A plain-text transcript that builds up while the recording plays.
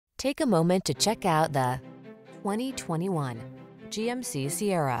Take a moment to check out the 2021 GMC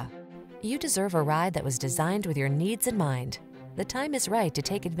Sierra. You deserve a ride that was designed with your needs in mind. The time is right to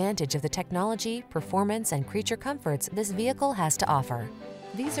take advantage of the technology, performance, and creature comforts this vehicle has to offer.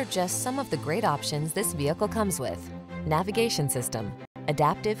 These are just some of the great options this vehicle comes with: navigation system,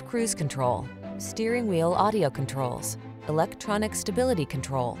 adaptive cruise control, steering wheel audio controls, electronic stability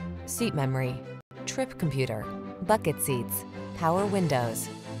control, seat memory, trip computer, bucket seats, power windows,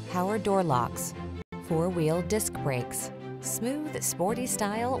 power door locks, four-wheel disc brakes. Smooth, sporty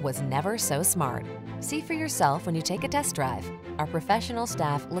style was never so smart. See for yourself when you take a test drive. Our professional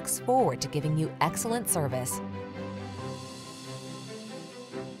staff looks forward to giving you excellent service.